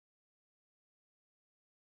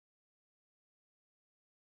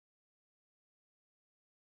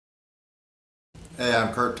Hey,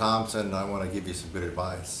 I'm Kurt Thompson and I want to give you some good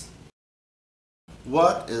advice.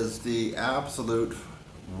 What is the absolute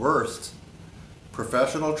worst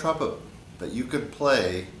professional trumpet that you could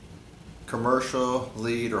play commercial,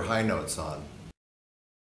 lead, or high notes on?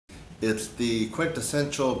 It's the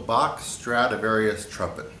quintessential Bach Stradivarius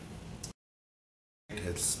trumpet.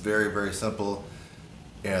 It's very, very simple,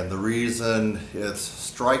 and the reason it's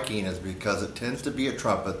striking is because it tends to be a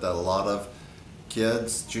trumpet that a lot of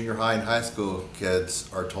kids, junior high and high school kids,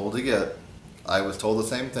 are told to get. I was told the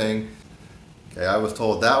same thing. Okay, I was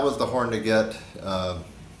told that was the horn to get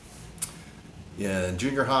in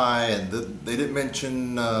junior high, and they didn't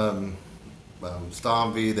mention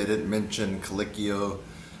Stomvy, they didn't mention Calicchio,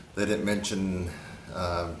 they didn't mention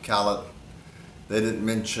Calet, they didn't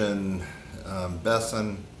mention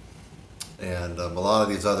Besson, and a lot of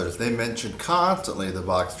these others. They mentioned constantly the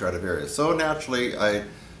Bach Stradivarius. So naturally, I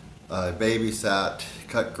babysat,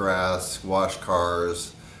 cut grass, washed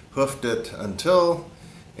cars, hoofed it until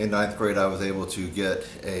in 9th grade I was able to get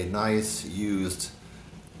a nice used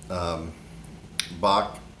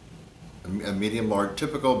Bach, a medium large,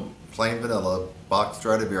 typical plain vanilla Bach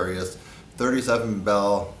Stradivarius, 37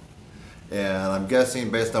 bell, and I'm guessing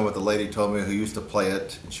based on what the lady told me who used to play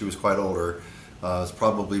it, and she was quite older, it was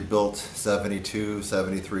probably built 72,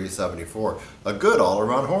 73, 74. A good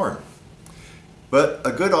all-around horn. But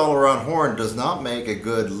a good all-around horn does not make a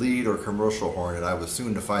good lead or commercial horn, and I was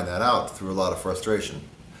soon to find that out through a lot of frustration.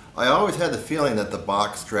 I always had the feeling that the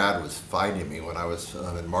Bach Strad was fighting me when I was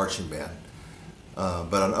in marching band.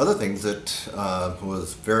 But on other things it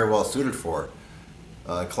was very well suited for.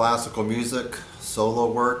 Classical music,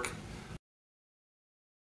 solo work,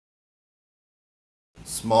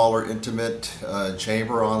 smaller intimate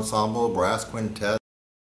chamber ensemble, brass quintet,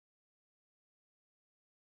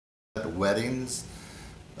 weddings.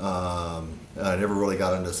 I never really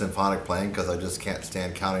got into symphonic playing because I just can't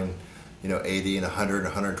stand counting 80 and 100 and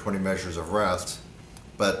 120 measures of rest,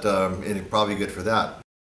 but it's probably good for that.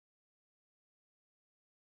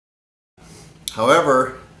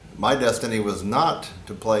 However, my destiny was not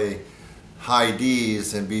to play high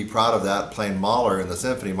D's and be proud of that playing Mahler in the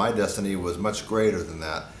symphony. My destiny was much greater than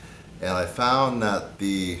that, and I found that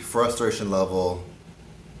the frustration level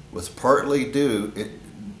was partly due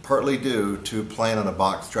to playing on a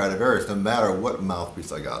Bach Stradivarius, no matter what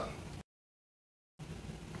mouthpiece I got.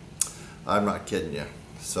 I'm not kidding you.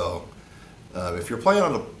 So if you're playing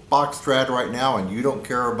on a Bach Strad right now and you don't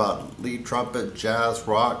care about lead trumpet, jazz,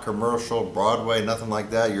 rock, commercial, Broadway, nothing like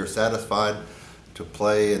that, you're satisfied to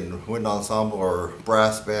play in wind ensemble or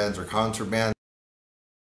brass bands or concert bands,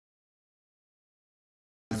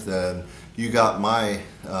 then you got my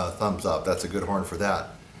thumbs up. That's a good horn for that.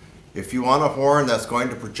 If you want a horn that's going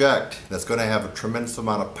to project, that's going to have a tremendous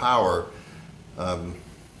amount of power,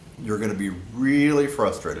 you're going to be really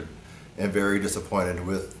frustrated and very disappointed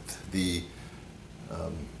with the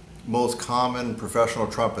most common professional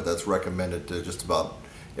trumpet that's recommended to just about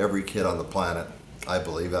every kid on the planet. I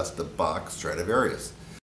believe that's the Bach Stradivarius.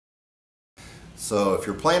 So if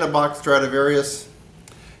you're playing a Bach Stradivarius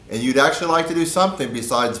and you'd actually like to do something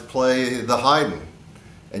besides play the Haydn,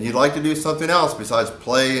 and you'd like to do something else besides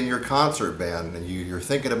play in your concert band, and you're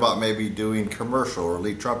thinking about maybe doing commercial or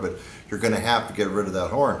lead trumpet, you're going to have to get rid of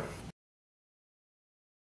that horn.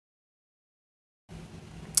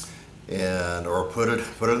 Or put it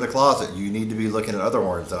in the closet. You need to be looking at other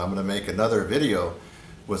horns, and I'm going to make another video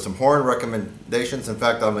with some horn recommendations. In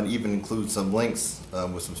fact, I'm going to even include some links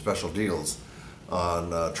with some special deals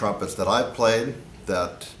on trumpets that I've played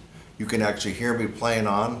that you can actually hear me playing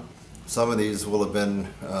on. Some of these will have been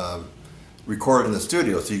recorded in the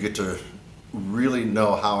studio, so you get to really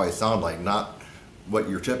know how I sound like, not what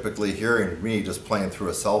you're typically hearing me just playing through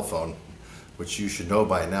a cell phone, which you should know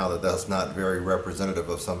by now that that's not very representative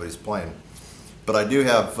of somebody's playing. But I do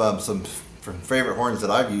have some favorite horns that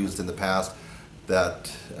I've used in the past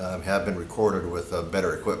that have been recorded with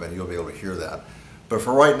better equipment. You'll be able to hear that. But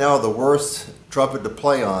for right now, the worst trumpet to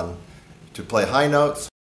play on, to play high notes,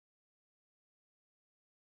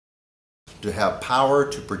 to have power,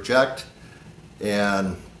 to project,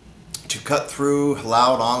 and to cut through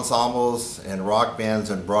loud ensembles and rock bands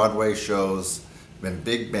and Broadway shows and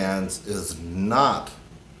big bands is not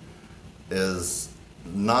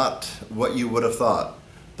what you would have thought.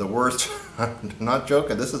 The worst, I'm not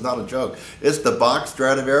joking, this is not a joke, it's the Bach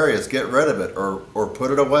Stradivarius. Get rid of it or put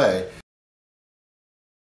it away.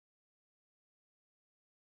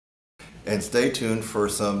 And stay tuned for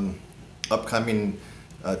some upcoming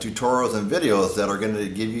tutorials and videos that are going to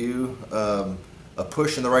give you a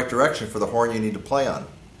push in the right direction for the horn you need to play on.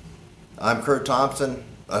 I'm Kurt Thompson.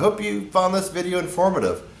 I hope you found this video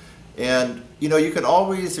informative, And you know, you can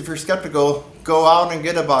always, if you're skeptical, go out and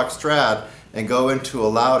get a box Strat and go into a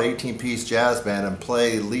loud 18-piece jazz band and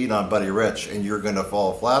play lead on Buddy Rich, and you're going to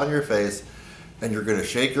fall flat on your face and you're going to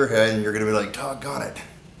shake your head and you're going to be like, doggone it,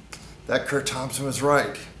 that Kurt Thompson was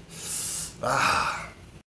right. Ah.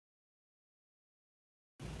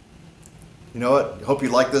 You know what? Hope you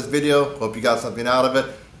liked this video. Hope you got something out of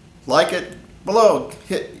it. Like it below.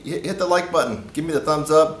 Hit the like button. Give me the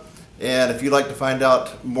thumbs up. And if you'd like to find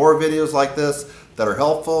out more videos like this that are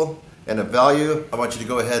helpful and of value, I want you to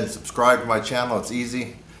go ahead and subscribe to my channel. It's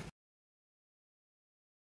easy.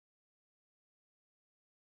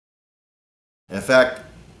 In fact,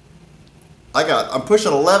 I'm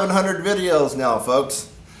pushing 1,100 videos now, folks.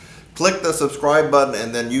 Click the subscribe button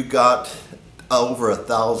and then you got over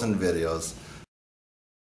 1,000 videos.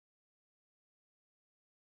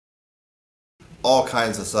 All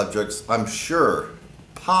kinds of subjects. I'm sure,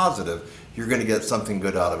 positive, you're going to get something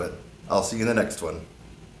good out of it. I'll see you in the next one.